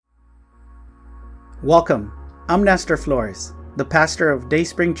Welcome. I'm Nestor Flores, the pastor of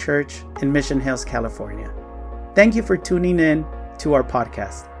Dayspring Church in Mission Hills, California. Thank you for tuning in to our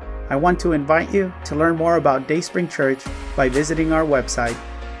podcast. I want to invite you to learn more about Dayspring Church by visiting our website,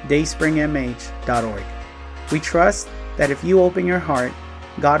 dayspringmh.org. We trust that if you open your heart,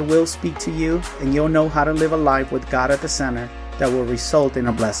 God will speak to you and you'll know how to live a life with God at the center that will result in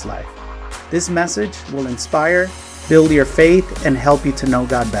a blessed life. This message will inspire, build your faith, and help you to know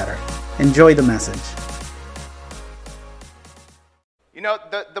God better. Enjoy the message. You know,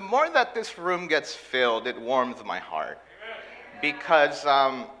 the more that this room gets filled, it warms my heart. Because,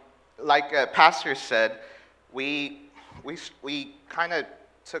 like Pastor said, we kind of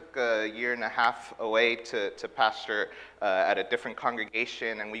took a year and a half away to pastor at a different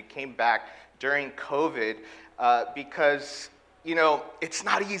congregation, and we came back during COVID because, you know, it's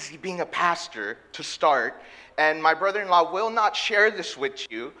not easy being a pastor to start. And my brother-in-law will not share this with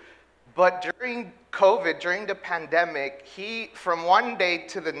you, but during COVID, during the pandemic, he, from one day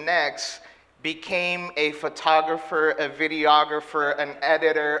to the next, became a photographer, a videographer, an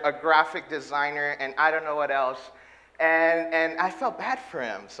editor, a graphic designer, and I don't know what else. And I felt bad for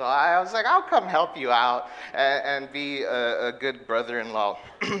him. So I was like, I'll come help you out and be a good brother-in-law.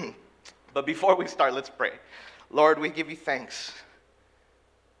 But before we start, let's pray. Lord, we give you thanks.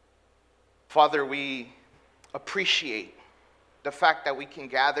 Father, we appreciate the fact that we can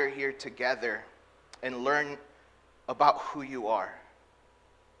gather here together and learn about who you are.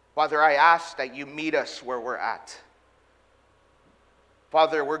 Father, I ask that you meet us where we're at.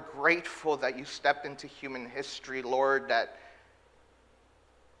 Father, we're grateful that you stepped into human history, Lord, that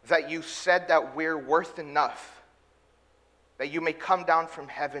you said that we're worth enough, that you may come down from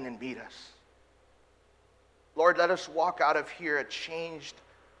heaven and meet us. Lord, let us walk out of here a changed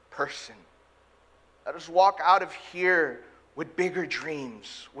person. Let us walk out of here with bigger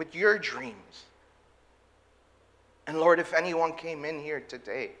dreams, with your dreams. And Lord, if anyone came in here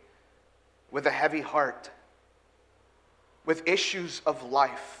today with a heavy heart, with issues of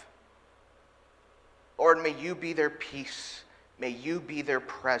life, Lord, may you be their peace, may you be their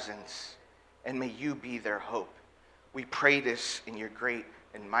presence, and may you be their hope. We pray this in your great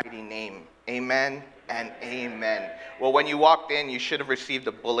and mighty name. Amen and amen. Well, when you walked in, you should have received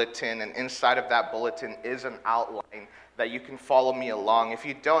a bulletin, and inside of that bulletin is an outline that you can follow me along. If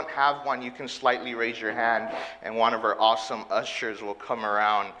you don't have one, you can slightly raise your hand, and one of our awesome ushers will come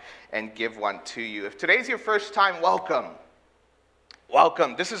around and give one to you. If today's your first time, welcome.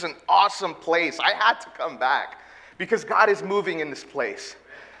 Welcome. This is an awesome place. I had to come back because God is moving in this place.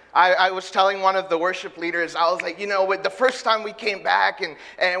 I was telling one of the worship leaders, I was like, you know, with the first time we came back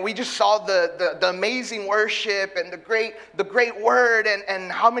and we just saw the amazing worship and the great word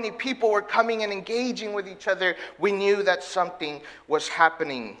and how many people were coming and engaging with each other, we knew that something was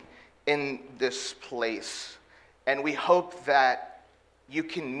happening in this place. And we hope that you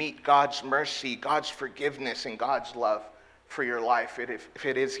can meet God's mercy, God's forgiveness, and God's love for your life if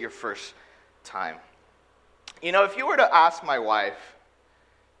it is your first time. You know, if you were to ask my wife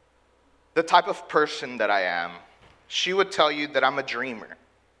the type of person that I am, she would tell you that I'm a dreamer.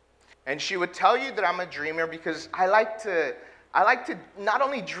 And she would tell you that I'm a dreamer because I like to not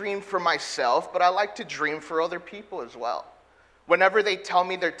only dream for myself, but I like to dream for other people as well. Whenever they tell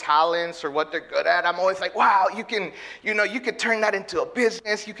me their talents or what they're good at, I'm always like, wow, you could turn that into a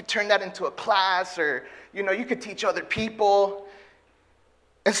business, you could turn that into a class, or, you know, you could teach other people.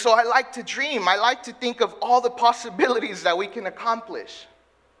 And so I like to dream. I like to think of all the possibilities that we can accomplish.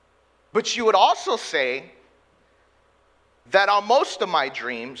 But she would also say that on most of my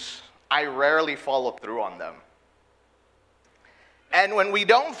dreams, I rarely follow through on them. And when we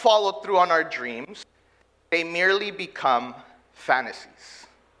don't follow through on our dreams, they merely become fantasies.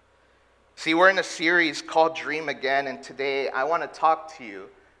 See, we're in a series called Dream Again, and today I want to talk to you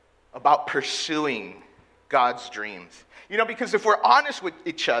about pursuing God's dreams. You know, because if we're honest with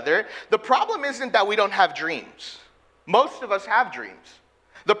each other, the problem isn't that we don't have dreams. Most of us have dreams.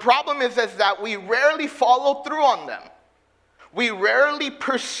 The problem is that we rarely follow through on them. We rarely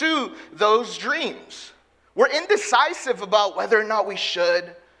pursue those dreams. We're indecisive about whether or not we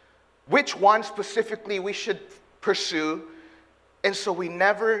should, which one specifically we should pursue, and so we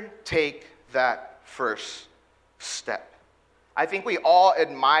never take that first step. I think we all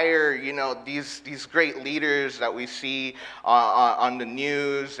admire, you know, these great leaders that we see on the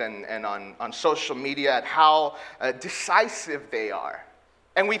news and on social media at how decisive they are.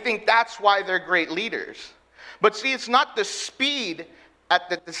 And we think that's why they're great leaders. But see, it's not the speed at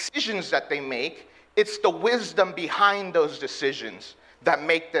the decisions that they make, it's the wisdom behind those decisions that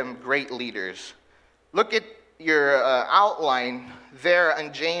make them great leaders. Look at your outline there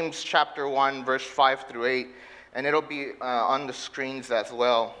in James chapter 1, verse 5 through 8, and it'll be on the screens as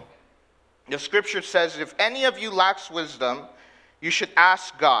well. The scripture says, if any of you lacks wisdom, you should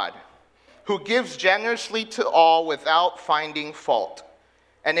ask God, who gives generously to all without finding fault,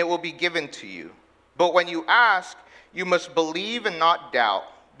 and it will be given to you. But when you ask, you must believe and not doubt,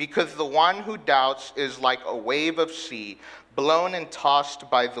 because the one who doubts is like a wave of sea, blown and tossed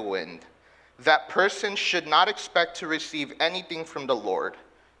by the wind. That person should not expect to receive anything from the Lord.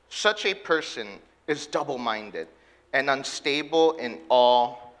 Such a person is double-minded and unstable in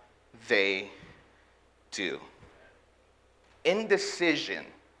all they do. Indecision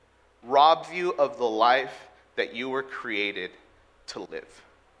robs you of the life that you were created to live.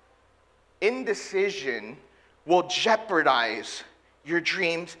 Indecision will jeopardize your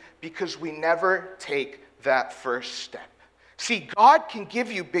dreams because we never take that first step. See, God can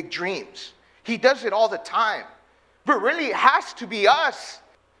give you big dreams. He does it all the time. But really, it has to be us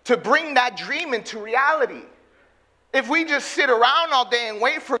to bring that dream into reality. If we just sit around all day and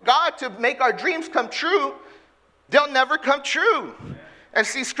wait for God to make our dreams come true, they'll never come true. And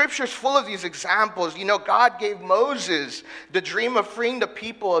see, Scripture's full of these examples. You know, God gave Moses the dream of freeing the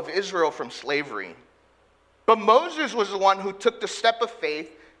people of Israel from slavery. But Moses was the one who took the step of faith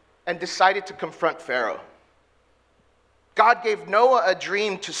and decided to confront Pharaoh. God gave Noah a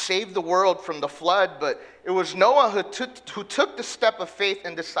dream to save the world from the flood, but it was Noah who took the step of faith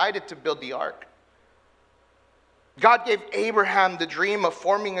and decided to build the ark. God gave Abraham the dream of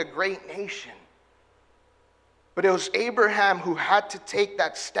forming a great nation. But it was Abraham who had to take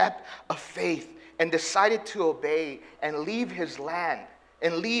that step of faith and decided to obey and leave his land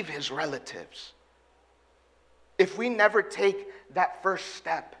and leave his relatives. If we never take that first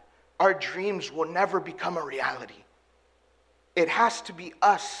step, our dreams will never become a reality. It has to be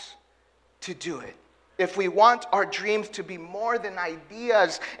us to do it. If we want our dreams to be more than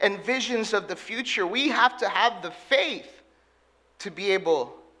ideas and visions of the future, we have to have the faith to be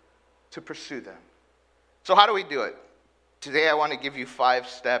able to pursue them. So how do we do it? Today I want to give you 5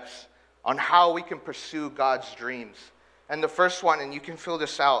 steps on how we can pursue God's dreams. And the first one, and you can fill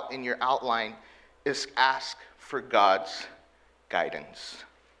this out in your outline, is ask for God's guidance.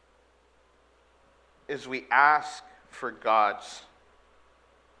 Is we ask for God's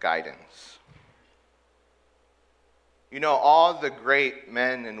guidance. You know, all the great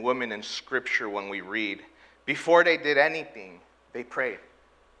men and women in Scripture, when we read, before they did anything, they prayed.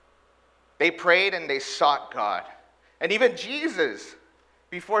 They prayed and they sought God. And even Jesus,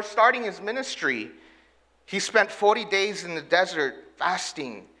 before starting his ministry, he spent 40 days in the desert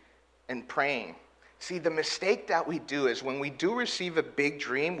fasting and praying. See, the mistake that we do is when we do receive a big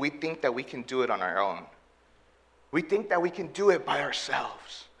dream, we think that we can do it on our own. We think that we can do it by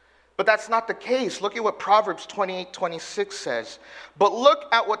ourselves. But that's not the case. Look at what Proverbs 28:26 says. But look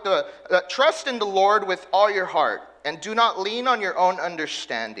at what trust in the Lord with all your heart, and do not lean on your own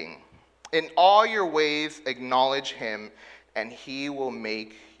understanding. In all your ways acknowledge him, and he will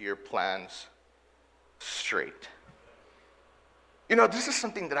make your plans straight. You know, this is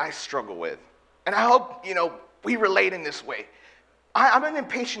something that I struggle with. And I hope, we relate in this way. I'm an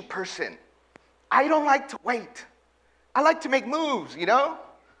impatient person. I don't like to wait. I like to make moves,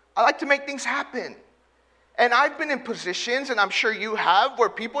 I like to make things happen. And I've been in positions, and I'm sure you have, where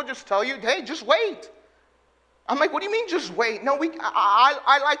people just tell you, hey, just wait. I'm like, what do you mean just wait? No,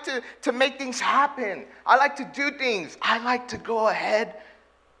 I like to make things happen. I like to do things. I like to go ahead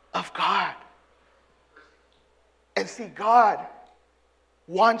of God. And see, God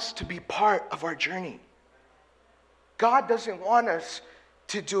wants to be part of our journey. God doesn't want us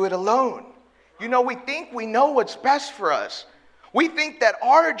to do it alone. We think we know what's best for us. We think that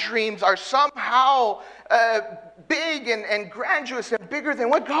our dreams are somehow big and grandiose and bigger than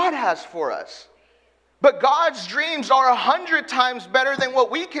what God has for us. But God's dreams are 100 times better than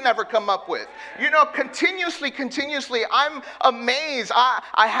what we can ever come up with. Continuously, I'm amazed.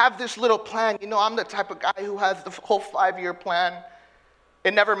 I have this little plan. I'm the type of guy who has the whole 5-year plan.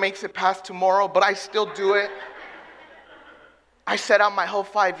 It never makes it past tomorrow, but I still do it. I set out my whole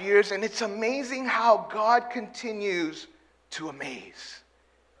 5 years, and it's amazing how God continues to amaze.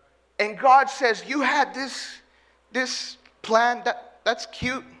 And God says, you had this plan, that's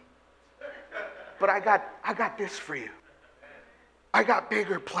cute, but I got this for you. I got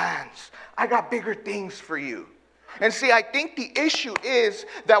bigger plans. I got bigger things for you. And see, I think the issue is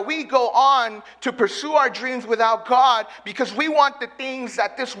that we go on to pursue our dreams without God because we want the things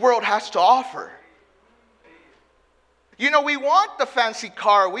that this world has to offer. We want the fancy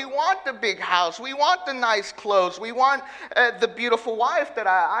car. We want the big house. We want the nice clothes. We want the beautiful wife that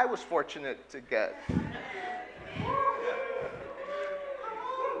I was fortunate to get.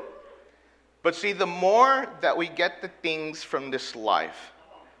 But see, the more that we get the things from this life,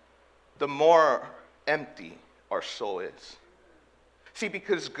 the more empty our soul is. See,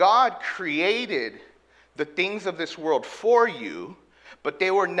 because God created the things of this world for you, but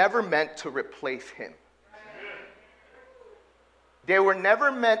they were never meant to replace Him. They were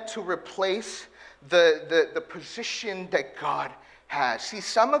never meant to replace the position that God has. See,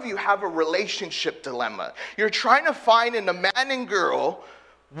 some of you have a relationship dilemma. You're trying to find in a man and girl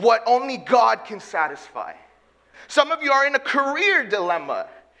what only God can satisfy. Some of you are in a career dilemma.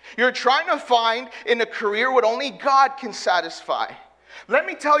 You're trying to find in a career what only God can satisfy. Let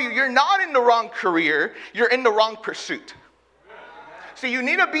me tell you, you're not in the wrong career, you're in the wrong pursuit. See, you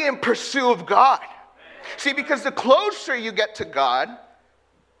need to be in pursuit of God. See, because the closer you get to God,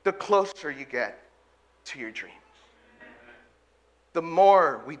 the closer you get to your dreams. The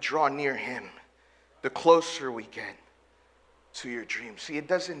more we draw near Him, the closer we get to your dreams. See, it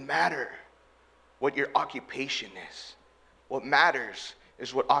doesn't matter what your occupation is. What matters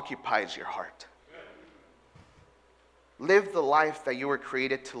is what occupies your heart. Live the life that you were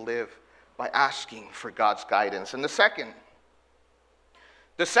created to live by asking for God's guidance. And the second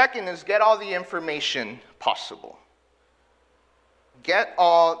is get all the information possible. Get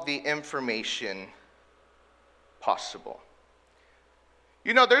all the information possible.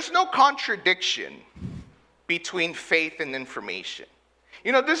 You know, there's no contradiction between faith and information.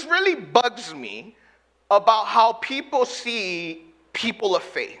 You know, this really bugs me about how people see people of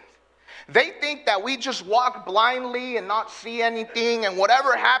faith. They think that we just walk blindly and not see anything, and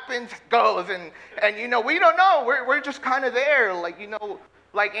whatever happens goes. And you know, we don't know. We're just kind of there, like, you know,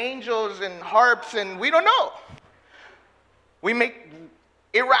 like angels and harps, and we don't know. We make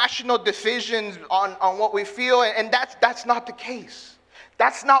irrational decisions on what we feel, and that's not the case.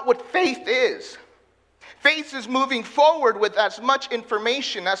 That's not what faith is. Faith is moving forward with as much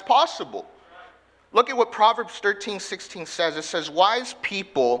information as possible. Look at what Proverbs 13:16 says. It says, wise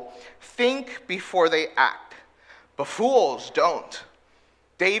people think before they act, but fools don't.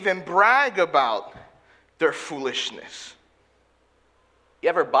 They even brag about their foolishness. You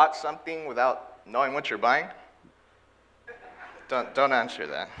ever bought something without knowing what you're buying? Don't answer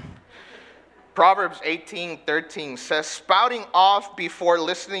that. Proverbs 18:13 says, spouting off before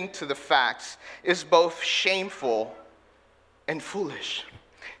listening to the facts is both shameful and foolish.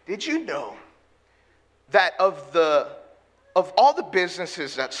 Did you know that of all the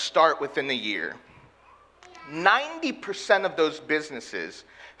businesses that start within a year, 90% of those businesses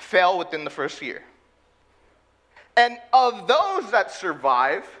fail within the first year? And of those that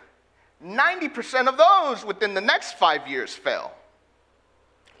survive, 90% of those within the next 5 years fail.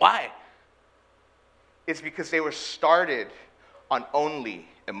 Why? It's because they were started on only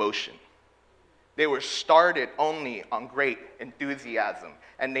emotion. They were started only on great enthusiasm,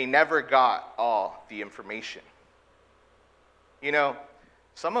 and they never got all the information. You know,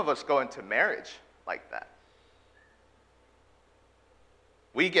 some of us go into marriage like that.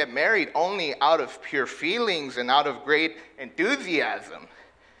 We get married only out of pure feelings and out of great enthusiasm.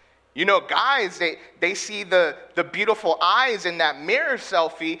 You know, guys, they see the beautiful eyes in that mirror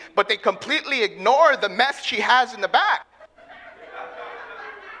selfie, but they completely ignore the mess she has in the back.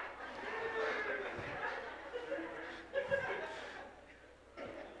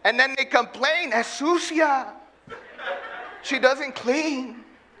 And then they complain, es sucia. She doesn't clean.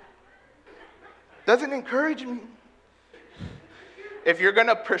 Doesn't encourage me. If you're going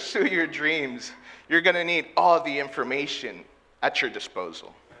to pursue your dreams, you're going to need all the information at your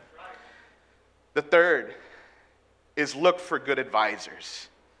disposal. The third is look for good advisors.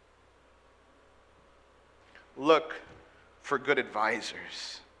 Look for good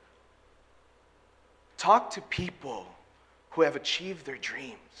advisors. Talk to people who have achieved their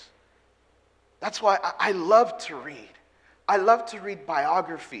dreams. That's why I love to read. I love to read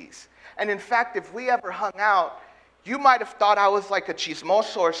biographies. And in fact, if we ever hung out, you might have thought I was like a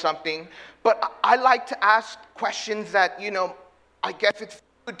chismoso or something, but I like to ask questions that, you know, I guess it's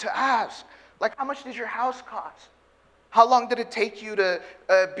good to ask. Like, how much did your house cost? How long did it take you to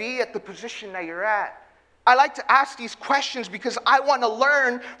be at the position that you're at? I like to ask these questions because I want to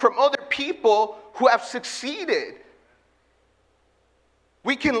learn from other people who have succeeded.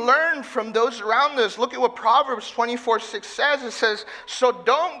 We can learn from those around us. Look at what Proverbs 24:6 says. It says, so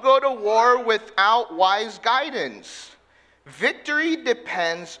don't go to war without wise guidance. Victory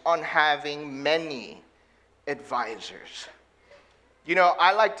depends on having many advisors. You know,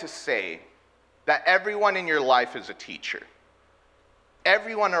 I like to say that everyone in your life is a teacher.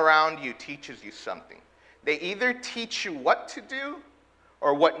 Everyone around you teaches you something. They either teach you what to do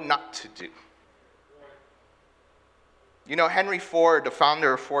or what not to do. You know, Henry Ford, the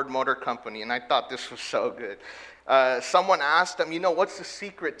founder of Ford Motor Company, and I thought this was so good. Someone asked him, what's the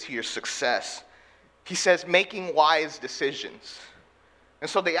secret to your success? He says, making wise decisions. And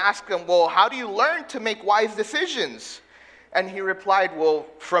so they asked him, well, how do you learn to make wise decisions? And he replied, well,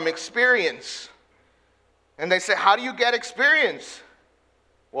 from experience. And they said, how do you get experience?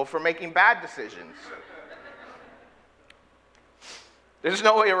 Well, from making bad decisions. There's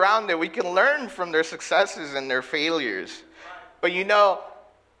no way around it. We can learn from their successes and their failures. But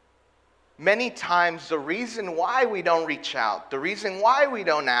many times the reason why we don't reach out, the reason why we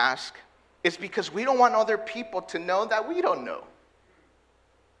don't ask, is because we don't want other people to know that we don't know.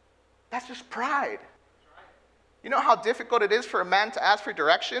 That's just pride. You know how difficult it is for a man to ask for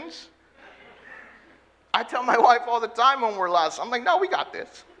directions? I tell my wife all the time when we're lost, I'm like, no, we got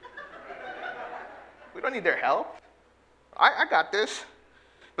this. We don't need their help. I got this.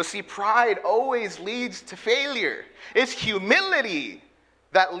 But see, pride always leads to failure. It's humility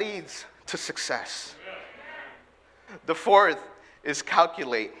that leads to success. The fourth is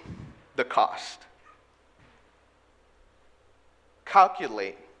calculate the cost.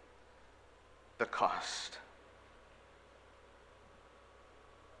 Calculate the cost.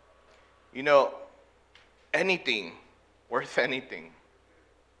 Anything worth anything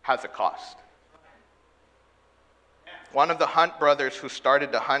has a cost. One of the Hunt brothers who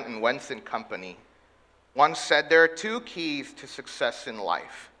started the Hunt and Wenson Company once said there are two keys to success in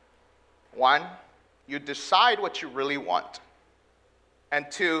life. One, you decide what you really want.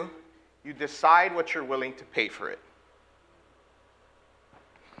 And two, you decide what you're willing to pay for it.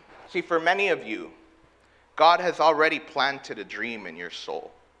 See, for many of you, God has already planted a dream in your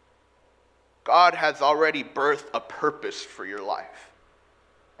soul. God has already birthed a purpose for your life.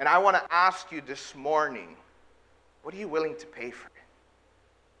 And I want to ask you this morning, what are you willing to pay for it?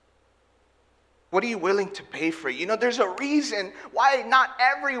 What are you willing to pay for it? There's a reason why not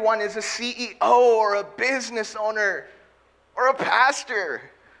everyone is a CEO or a business owner or a pastor.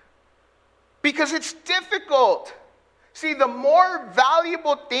 Because it's difficult. See, the more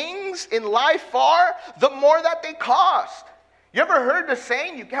valuable things in life are, the more that they cost. You ever heard the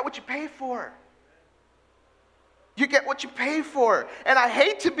saying, you get what you pay for? You get what you pay for. And I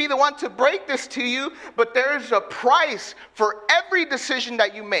hate to be the one to break this to you, but there's a price for every decision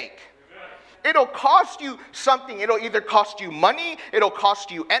that you make. It'll cost you something. It'll either cost you money, it'll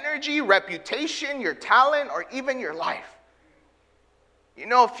cost you energy, reputation, your talent, or even your life.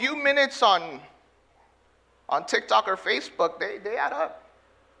 A few minutes on TikTok or Facebook, they add up.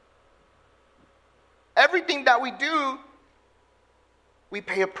 Everything that we do, we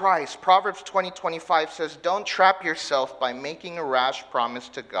pay a price. Proverbs 20:25 says, don't trap yourself by making a rash promise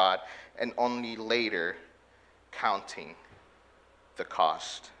to God and only later counting the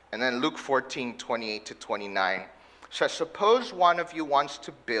cost. And then Luke 14:28-29 says, suppose one of you wants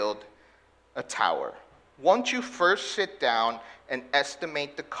to build a tower. Won't you first sit down and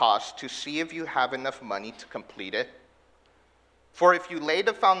estimate the cost to see if you have enough money to complete it? For if you lay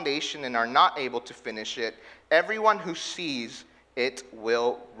the foundation and are not able to finish it, everyone who sees it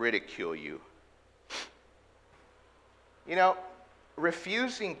will ridicule you.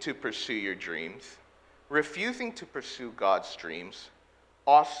 Refusing to pursue your dreams, refusing to pursue God's dreams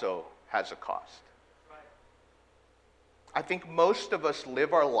also has a cost. I think most of us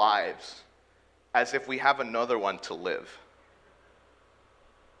live our lives as if we have another one to live.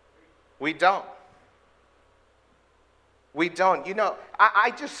 We don't. We don't.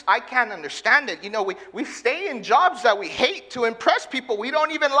 I can't understand it. We stay in jobs that we hate to impress people we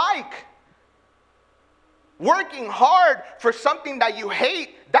don't even like. Working hard for something that you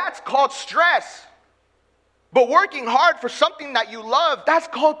hate, that's called stress. But working hard for something that you love, that's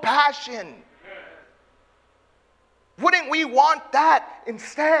called passion. Wouldn't we want that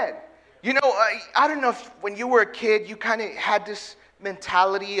instead? I don't know if when you were a kid, you kind of had this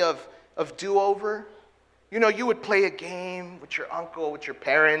mentality of do-over. You would play a game with your uncle, with your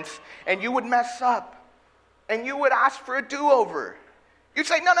parents, and you would mess up. And you would ask for a do-over. You'd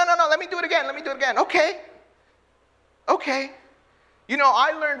say, no, let me do it again. Okay.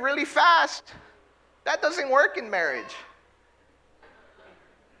 I learned really fast. That doesn't work in marriage.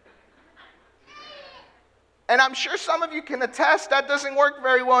 And I'm sure some of you can attest that doesn't work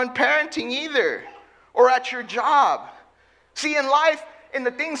very well in parenting either, or at your job. See, in life, in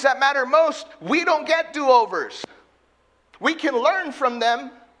the things that matter most, we don't get do-overs. We can learn from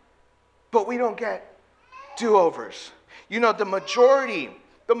them, but we don't get do-overs.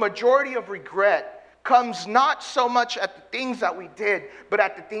 The majority of regret comes not so much at the things that we did, but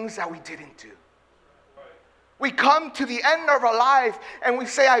at the things that we didn't do. We come to the end of our life and we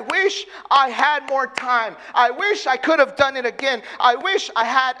say, I wish I had more time. I wish I could have done it again. I wish I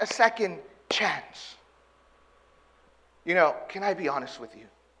had a second chance. You know, can I be honest with you?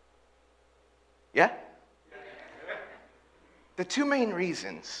 Yeah? The two main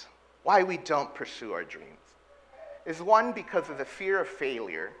reasons why we don't pursue our dreams is one, because of the fear of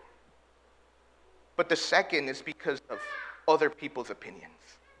failure, but the second is because of other people's opinions.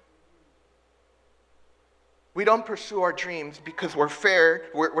 We don't pursue our dreams because we're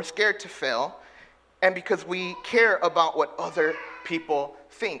scared to fail, and because we care about what other people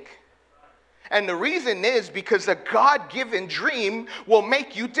think. And the reason is because a God-given dream will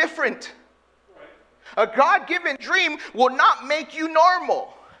make you different. A God-given dream will not make you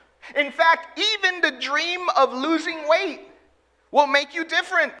normal. In fact, even the dream of losing weight will make you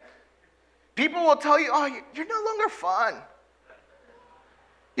different. People will tell you, oh, you're no longer fun.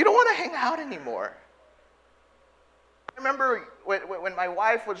 You don't want to hang out anymore. I remember when my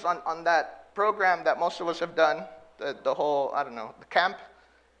wife was on that program that most of us have done, the whole, the camp.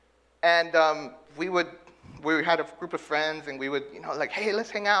 And we had a group of friends, and we would, hey, let's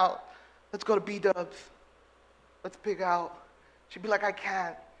hang out. Let's go to B-Dubs. Let's pig out. She'd be like, I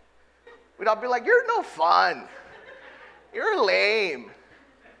can't. We'd all be like, you're no fun. You're lame.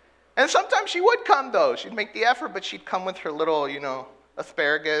 And sometimes she would come, though. She'd make the effort, but she'd come with her little,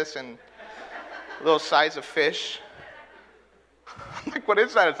 asparagus and little size of fish. I'm like, what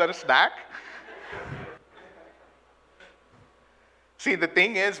is that? Is that a snack? See, the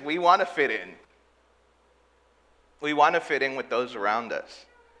thing is, we want to fit in. We want to fit in with those around us.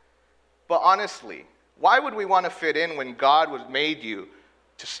 But honestly, why would we want to fit in when God was made you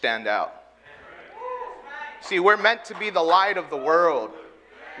to stand out? See, we're meant to be the light of the world.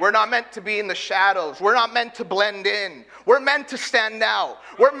 We're not meant to be in the shadows. We're not meant to blend in. We're meant to stand out.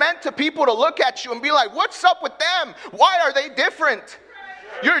 We're meant to people to look at you and be like, what's up with them? Why are they different?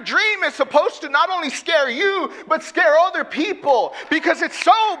 Your dream is supposed to not only scare you, but scare other people, because it's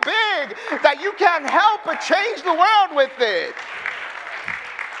so big that you can't help but change the world with it.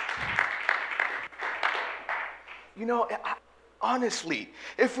 Honestly,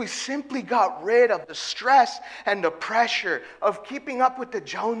 if we simply got rid of the stress and the pressure of keeping up with the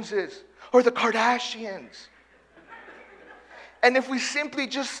Joneses or the Kardashians, and if we simply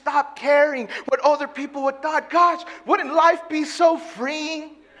just stopped caring what other people would thought, gosh, wouldn't life be so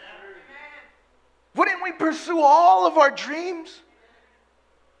freeing? Wouldn't we pursue all of our dreams?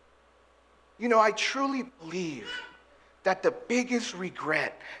 I truly believe that the biggest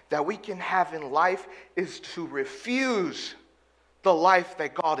regret that we can have in life is to refuse the life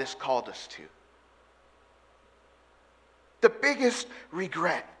that God has called us to. The biggest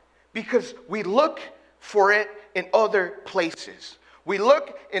regret, because we look for it in other places. We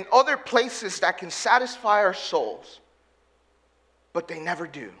look in other places that can satisfy our souls, but they never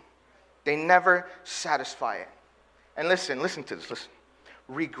do. They never satisfy it. And listen to this, listen.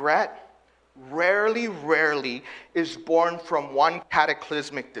 Regret rarely is born from one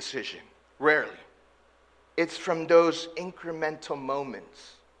cataclysmic decision. Rarely. It's from those incremental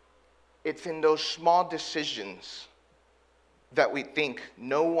moments. It's in those small decisions that we think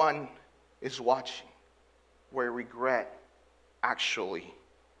no one is watching, where regret actually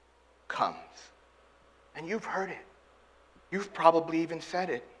comes. And you've heard it. You've probably even said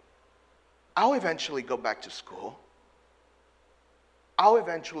it. I'll eventually go back to school. I'll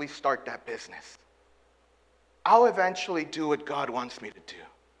eventually start that business. I'll eventually do what God wants me to do.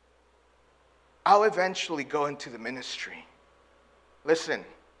 I'll eventually go into the ministry. Listen,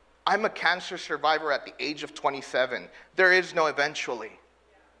 I'm a cancer survivor at the age of 27. There is no eventually.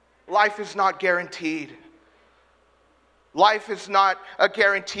 Life is not guaranteed. Life is not a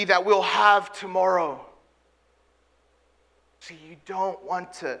guarantee that we'll have tomorrow. See, you don't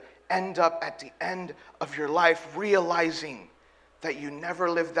want to end up at the end of your life realizing that you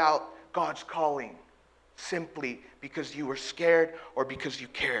never lived out God's calling simply because you were scared or because you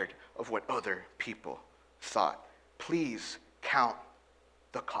cared of what other people thought. Please count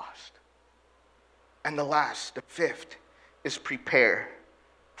the cost. And the fifth, is prepare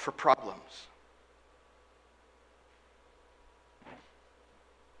for problems.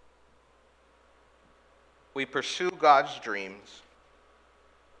 We pursue God's dreams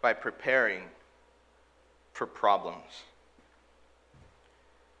by preparing for problems.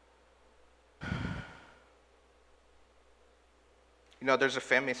 There's a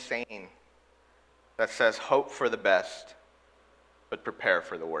famous saying that says, hope for the best, but prepare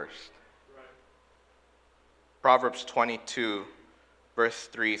for the worst. Right. Proverbs 22, verse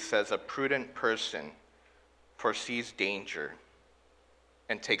 3 says, a prudent person foresees danger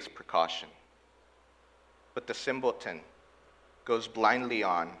and takes precaution. but the simpleton goes blindly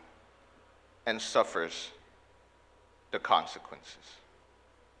on and suffers the consequences.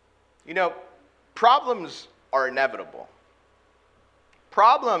 You know, problems are inevitable.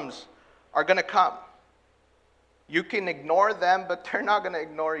 Problems are going to come. You can ignore them, but they're not going to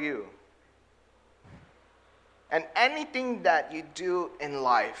ignore you. And anything that you do in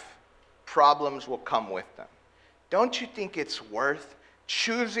life, problems will come with them. Don't you think it's worth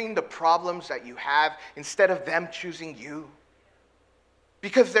choosing the problems that you have instead of them choosing you?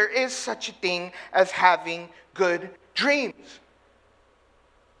 Because there is such a thing as having good dreams.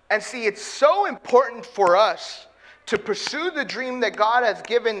 And see, it's so important for us to pursue the dream that God has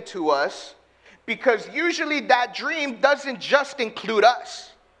given to us, because usually that dream doesn't just include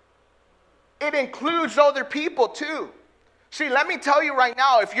us. It includes other people too. See, let me tell you right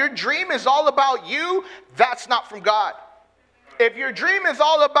now, if your dream is all about you, that's not from God. If your dream is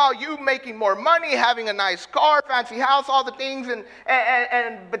all about you making more money, having a nice car, fancy house, all the things and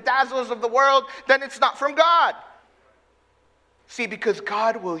bedazzles of the world, then it's not from God. See, because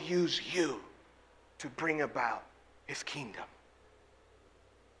God will use you to bring about His kingdom.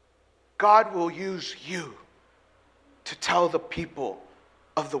 God will use you to tell the people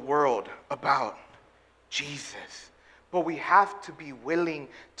of the world about Jesus. But we have to be willing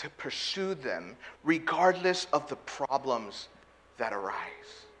to pursue them regardless of the problems that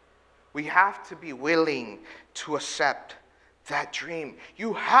arise. We have to be willing to accept that dream.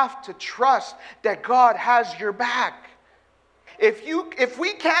 You have to trust that God has your back. If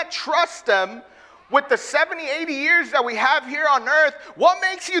we can't trust Him with the 70, 80 years that we have here on earth, what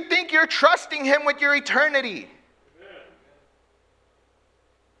makes you think you're trusting Him with your eternity?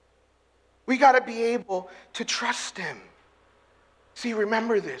 We got to be able to trust Him. See,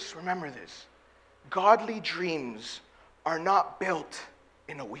 remember this. Godly dreams are not built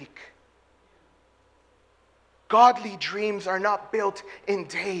in a week. Godly dreams are not built in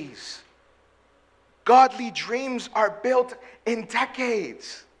days. Godly dreams are built in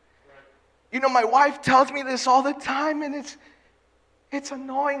decades. You know, my wife tells me this all the time, and it's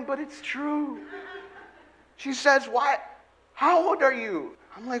annoying, but it's true. She says, "What? How old are you?"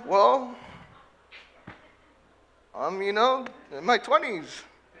 I'm like, "Well, I'm, in my 20s.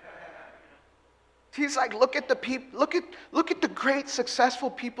 She's like, look at the people, look at the great successful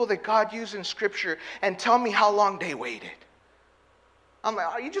people that God used in Scripture, and tell me how long they waited. I'm like,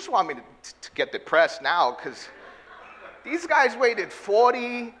 oh, you just want me to get depressed now, because these guys waited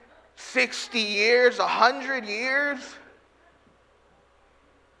 40, 60 years, 100 years.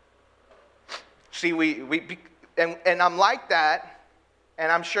 See, and I'm like that,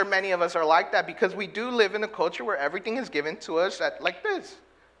 and I'm sure many of us are like that, because we do live in a culture where everything is given to us like this.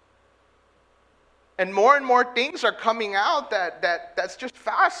 And more things are coming out that's just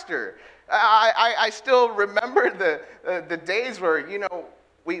faster. I still remember the days where,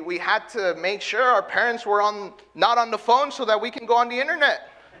 we had to make sure our parents were not on the phone so that we can go on the internet.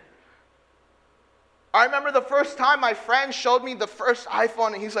 I remember the first time my friend showed me the first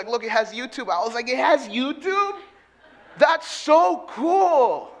iPhone, and he's like, look, it has YouTube. I was like, it has YouTube? That's so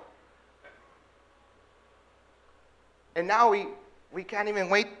cool. And now we can't even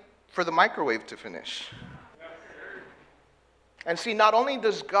wait for the microwave to finish. And see, not only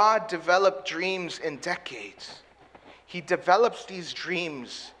does God develop dreams in decades, He develops these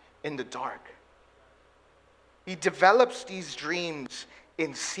dreams in the dark. He develops these dreams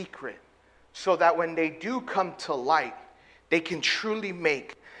in secret, so that when they do come to light, they can truly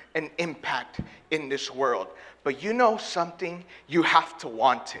make an impact in this world. But you know something? You have to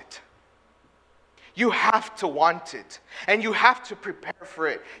want it. You have to want it. And you have to prepare for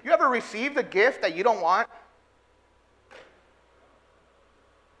it. You ever received a gift that you don't want?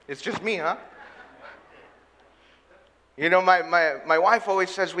 It's just me, huh? My wife always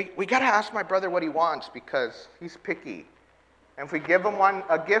says, we got to ask my brother what he wants, because he's picky. And if we give him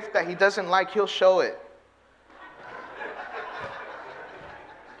a gift that he doesn't like, he'll show it.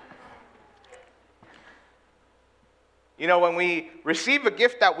 When we receive a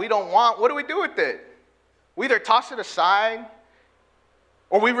gift that we don't want, what do we do with it? We either toss it aside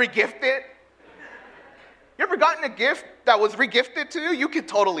or we regift it. You ever gotten a gift that was regifted to you? You can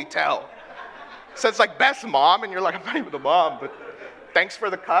totally tell. So it's like, best mom, and you're like, I'm not even the mom, but thanks for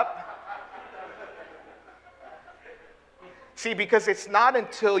the cup. See, because it's not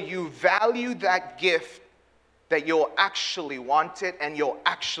until you value that gift that you'll actually want it and you'll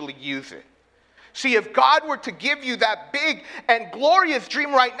actually use it. See, if God were to give you that big and glorious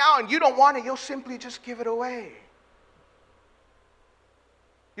dream right now and you don't want it, you'll simply just give it away.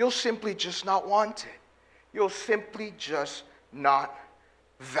 You'll simply just not want it. You'll simply just not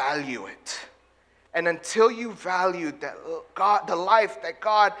value it. And until you value the life that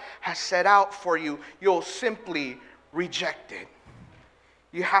God has set out for you, you'll simply reject it.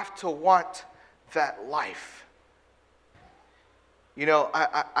 You have to want that life. You know,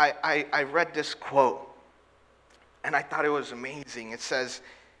 I read this quote, and I thought it was amazing. It says,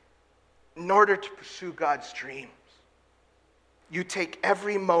 in order to pursue God's dreams, you take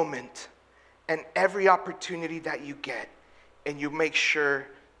every moment and every opportunity that you get, and you make sure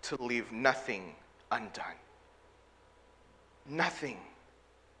to leave nothing undone. Nothing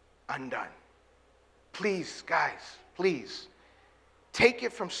undone. Please, guys, please. Take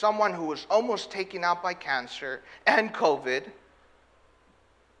it from someone who was almost taken out by cancer and COVID.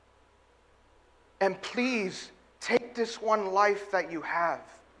 And please, take this one life that you have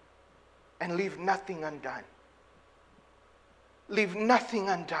and leave nothing undone. Leave nothing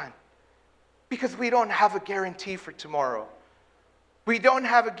undone. Because we don't have a guarantee for tomorrow. We don't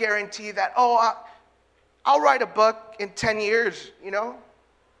have a guarantee that, I'll write a book in 10 years, you know.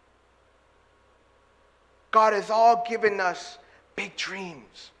 God has all given us big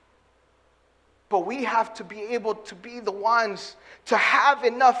dreams. But we have to be able to be the ones to have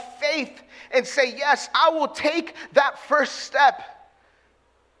enough faith and say, yes, I will take that first step.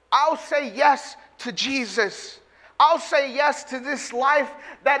 I'll say yes to Jesus. I'll say yes to this life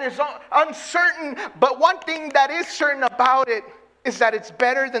that is uncertain. But one thing that is certain about it is that it's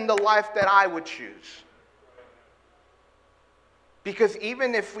better than the life that I would choose. Because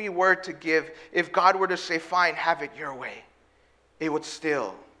even if if God were to say, fine, have it your way, it would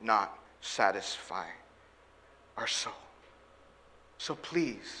still not satisfy our soul. So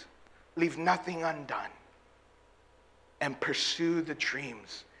please, leave nothing undone and pursue the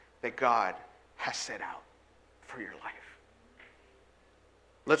dreams that God has set out for your life.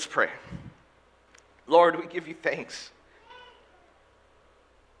 Let's pray. Lord, we give you thanks.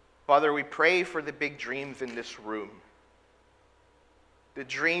 Father, we pray for the big dreams in this room. The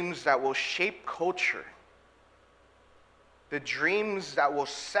dreams that will shape culture. The dreams that will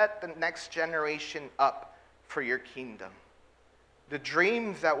set the next generation up for your kingdom. The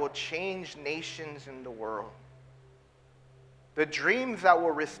dreams that will change nations in the world. The dreams that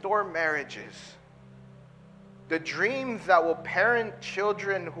will restore marriages. The dreams that will parent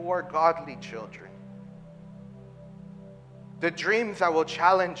children who are godly children. The dreams that will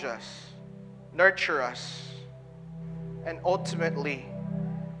challenge us, nurture us, and ultimately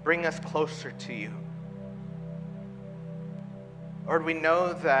bring us closer to you. Lord, we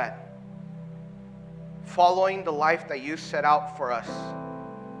know that following the life that you set out for us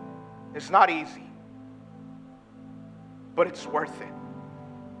is not easy, but it's worth it.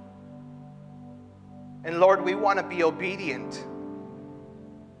 And Lord, we want to be obedient.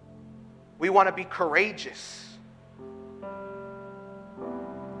 We want to be courageous.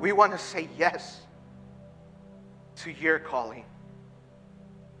 We want to say yes to your calling,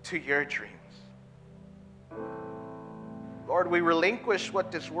 to your dreams. Lord, we relinquish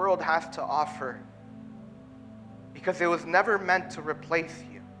what this world has to offer because it was never meant to replace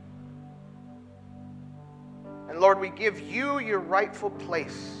you. And Lord, we give you your rightful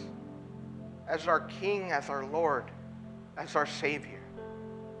place as our King, as our Lord, as our Savior.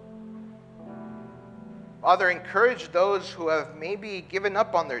 Father, encourage those who have maybe given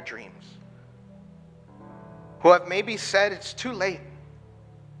up on their dreams, who have maybe said it's too late.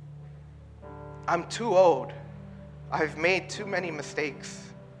 I'm too old. I've made too many mistakes.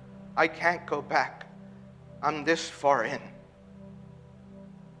 I can't go back. I'm this far in.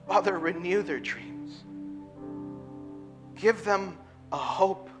 Father, renew their dreams. Give them a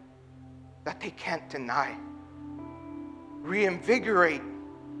hope that they can't deny. Reinvigorate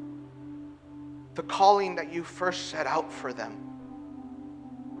the calling that you first set out for them.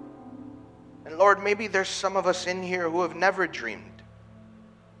 And Lord, maybe there's some of us in here who have never dreamed.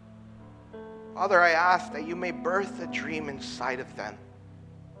 Father, I ask that you may birth a dream inside of them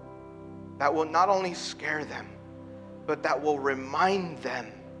that will not only scare them, but that will remind them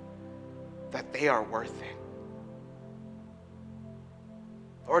that they are worth it.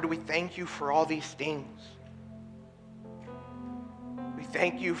 Lord, we thank you for all these things. We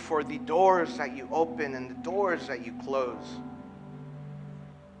thank you for the doors that you open and the doors that you close.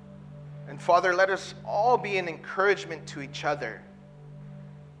 And Father, let us all be an encouragement to each other.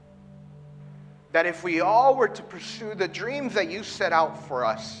 That if we all were to pursue the dreams that you set out for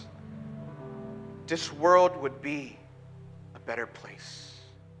us, this world would be a better place.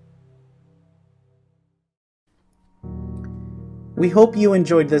 We hope you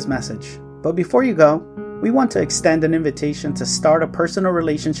enjoyed this message. But before you go, we want to extend an invitation to start a personal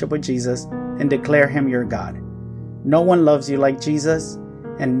relationship with Jesus and declare him your God. No one loves you like Jesus,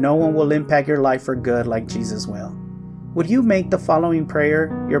 and no one will impact your life for good like Jesus will. Would you make the following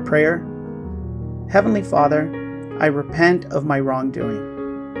prayer your prayer? Heavenly Father, I repent of my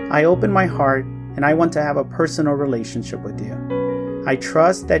wrongdoing. I open my heart and I want to have a personal relationship with you. I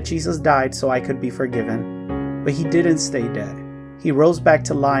trust that Jesus died so I could be forgiven, but he didn't stay dead. He rose back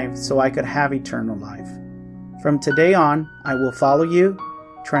to life so I could have eternal life. From today on, I will follow you,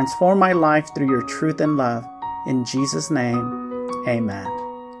 transform my life through your truth and love. In Jesus' name, amen.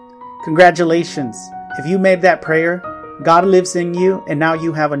 Congratulations! If you made that prayer, God lives in you and now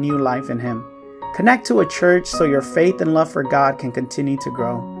you have a new life in him. Connect to a church so your faith and love for God can continue to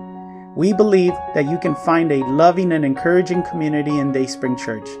grow. We believe that you can find a loving and encouraging community in Dayspring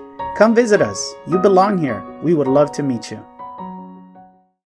Church. Come visit us. You belong here. We would love to meet you.